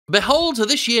Behold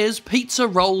this year's pizza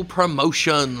roll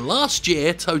promotion. Last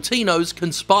year, Totino's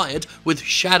conspired with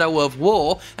Shadow of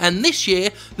War, and this year,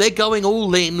 they're going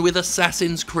all in with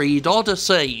Assassin's Creed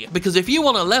Odyssey. Because if you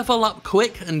want to level up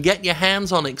quick and get your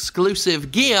hands on exclusive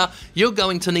gear, you're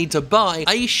going to need to buy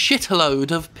a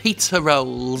shitload of pizza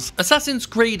rolls. Assassin's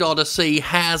Creed Odyssey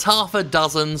has half a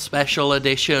dozen special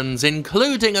editions,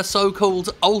 including a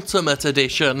so-called Ultimate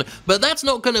Edition, but that's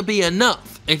not going to be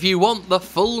enough if you want the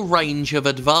full range of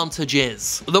advantages.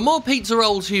 The more pizza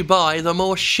rolls you buy, the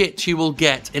more shit you will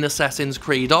get in Assassin's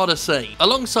Creed Odyssey.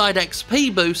 Alongside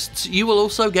XP boosts, you will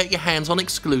also get your hands on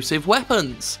exclusive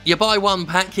weapons. You buy one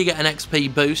pack, you get an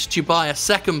XP boost. You buy a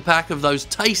second pack of those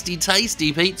tasty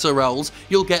pizza rolls,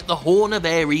 you'll get the Horn of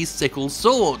Ares sickle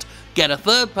sword. Get a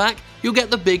third pack, you'll get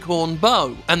the Bighorn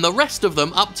bow, and the rest of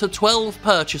them, up to 12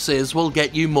 purchases, will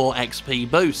get you more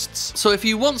XP boosts. So if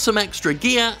you want some extra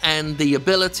gear and the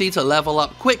ability to level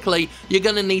up quickly, you're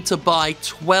going to need to buy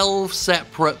 12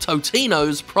 separate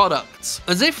Totino's products.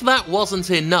 As if that wasn't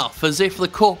enough, as if the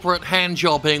corporate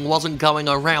handjobbing wasn't going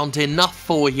around enough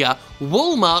for you,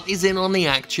 Walmart is in on the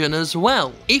action as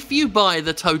well. If you buy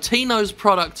the Totino's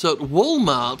products at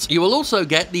Walmart, you will also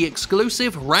get the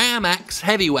exclusive Ram Axe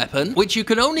heavy weapon, which you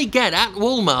can only get at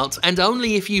Walmart and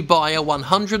only if you buy a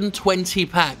 120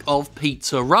 pack of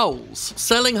pizza rolls.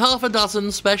 Selling half a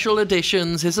dozen special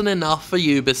editions isn't enough for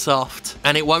Ubisoft,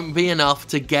 and it won't be enough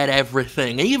to get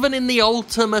everything, even in the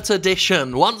Ultimate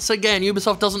Edition. Once again,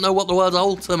 Ubisoft doesn't know what the word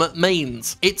ultimate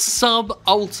means. It's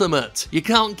sub-ultimate. You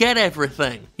can't get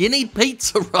everything. You need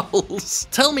pizza rolls.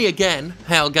 Tell me again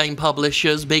how game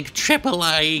publishers, big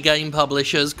AAA game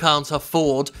publishers, can't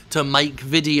afford to make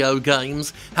video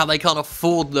games, how they can't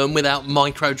afford them without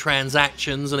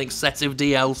microtransactions and excessive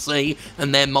DLC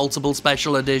and their multiple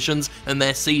special editions and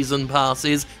their season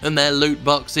passes and their loot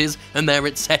boxes and their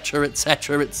etc,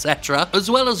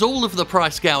 as well as all of the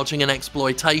price gouging and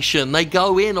exploitation. They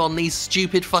go in on these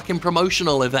stupid fucking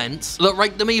promotional events that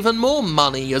rake them even more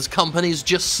money as companies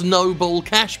just snowball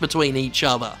cash between each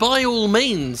other. By all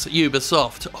means,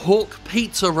 Ubisoft, hawk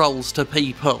pizza rolls to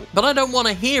people, but I don't want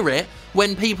to hear it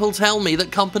when people tell me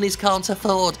that companies can't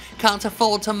afford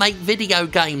to make video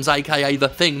games, aka the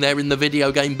thing they're in the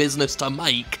video game business to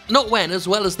make. Not when, as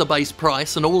well as the base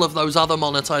price and all of those other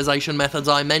monetization methods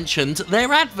I mentioned,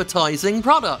 they're advertising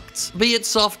products. Be it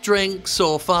soft drinks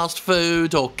or fast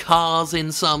food or cars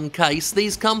in some case,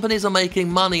 these companies are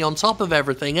making money on top of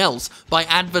everything else by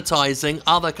advertising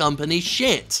other companies'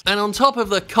 shit. And on top of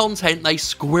the content they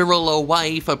squirrel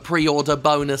away for pre-order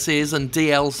bonuses and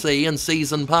DLC and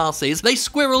season passes, they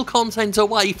squirrel content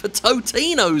away for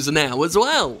Totino's now as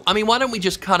well. I mean, why don't we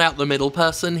just cut out the middle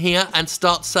person here and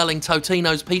start selling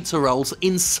Totino's pizza rolls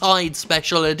inside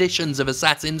special editions of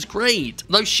Assassin's Creed?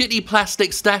 Those shitty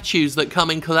plastic statues that come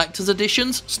in collector's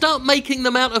editions, start making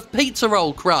them out of pizza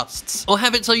roll crusts. Or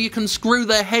have it so you can screw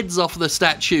their heads off the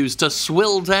statues to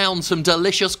swill down some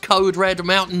delicious Code Red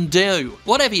Mountain Dew.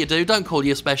 Whatever you do, don't call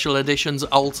your special editions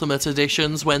Ultimate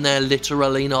Editions when they're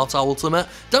literally not ultimate.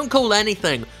 Don't call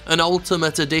anything an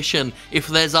Ultimate Edition if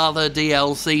there's other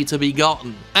DLC to be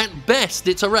gotten. At best,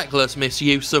 it's a reckless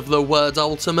misuse of the word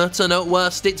ultimate, and at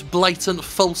worst, it's blatant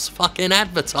false fucking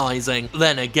advertising.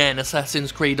 Then again,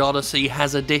 Assassin's Creed Odyssey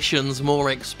has editions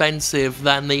more expensive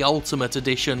than the Ultimate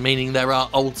Edition, meaning there are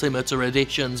Ultimate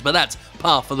editions, but that's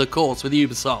par for the course with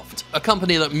Ubisoft. A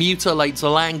company that mutilates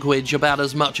language about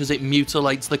as much as it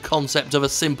mutilates the concept of a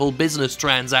simple business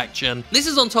transaction. This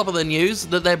is on top of the news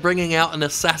that they're bringing out an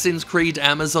Assassin's Creed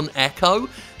Amazon Echo,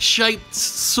 shaped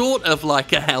sort of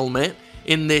like a helmet,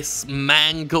 in this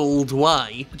mangled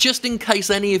way, just in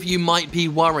case any of you might be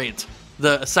worried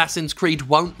that Assassin's Creed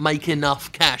won't make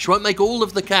enough cash, won't make all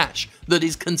of the cash that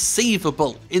is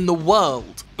conceivable in the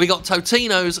world. We got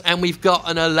Totino's and we've got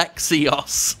an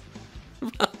Alexios.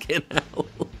 Fucking hell.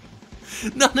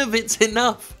 None of it's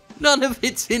enough. None of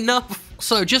it's enough.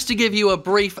 So just to give you a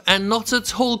brief and not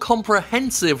at all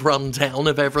comprehensive rundown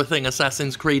of everything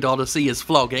Assassin's Creed Odyssey is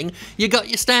flogging, you got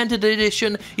your Standard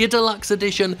Edition, your Deluxe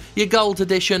Edition, your Gold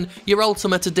Edition, your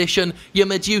Ultimate Edition, your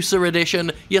Medusa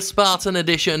Edition, your Spartan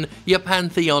Edition, your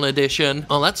Pantheon Edition.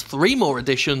 Oh, that's 3 more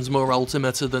editions more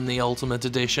ultimate than the Ultimate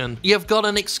Edition. You've got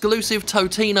an exclusive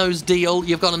Totino's deal,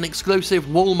 you've got an exclusive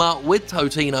Walmart with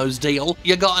Totino's deal,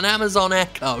 you got an Amazon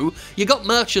Echo, you got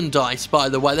merchandise, by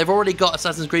the way. They've already got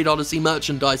Assassin's Creed Odyssey merchandise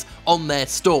merchandise on their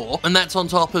store, and that's on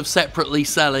top of separately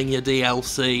selling your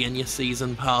DLC and your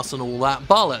season pass and all that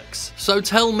bollocks. So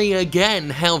tell me again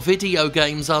how video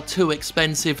games are too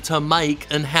expensive to make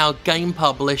and how game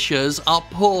publishers are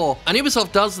poor. And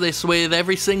Ubisoft does this with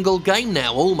every single game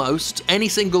now, almost. Any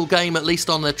single game, at least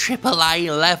on the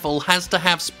AAA level, has to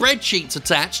have spreadsheets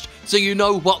attached so you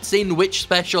know what's in which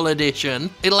special edition.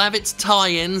 It'll have its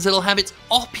tie-ins, it'll have its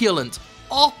opulent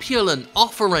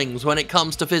offerings when it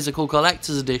comes to physical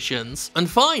collector's editions. And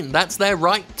fine, that's their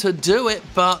right to do it,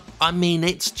 but I mean,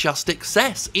 it's just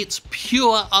excess. It's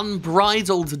pure,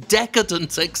 unbridled,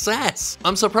 decadent excess.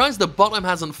 I'm surprised the bottom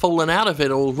hasn't fallen out of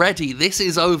it already. This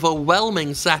is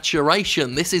overwhelming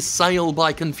saturation. This is sale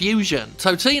by confusion.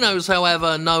 Totino's,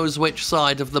 however, knows which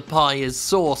side of the pie is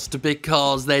sourced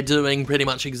because they're doing pretty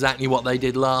much exactly what they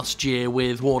did last year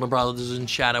with Warner Brothers and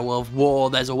Shadow of War.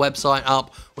 There's a website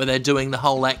up where they're doing the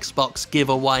whole Xbox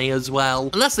giveaway as well.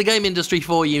 And that's the game industry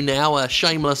for you now, a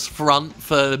shameless front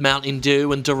for Mountain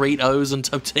Dew and Doritos and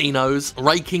Totino's,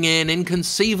 raking in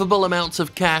inconceivable amounts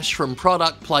of cash from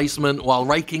product placement while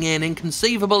raking in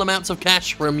inconceivable amounts of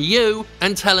cash from you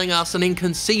and telling us an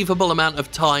inconceivable amount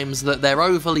of times that they're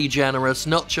overly generous,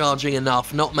 not charging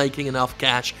enough, not making enough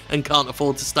cash, and can't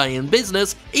afford to stay in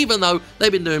business, even though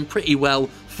they've been doing pretty well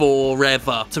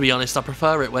forever. To be honest, I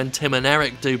prefer it when Tim and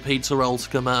Eric do Pizza Rolls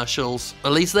commercials.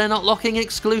 At least they're not locking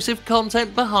exclusive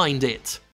content behind it.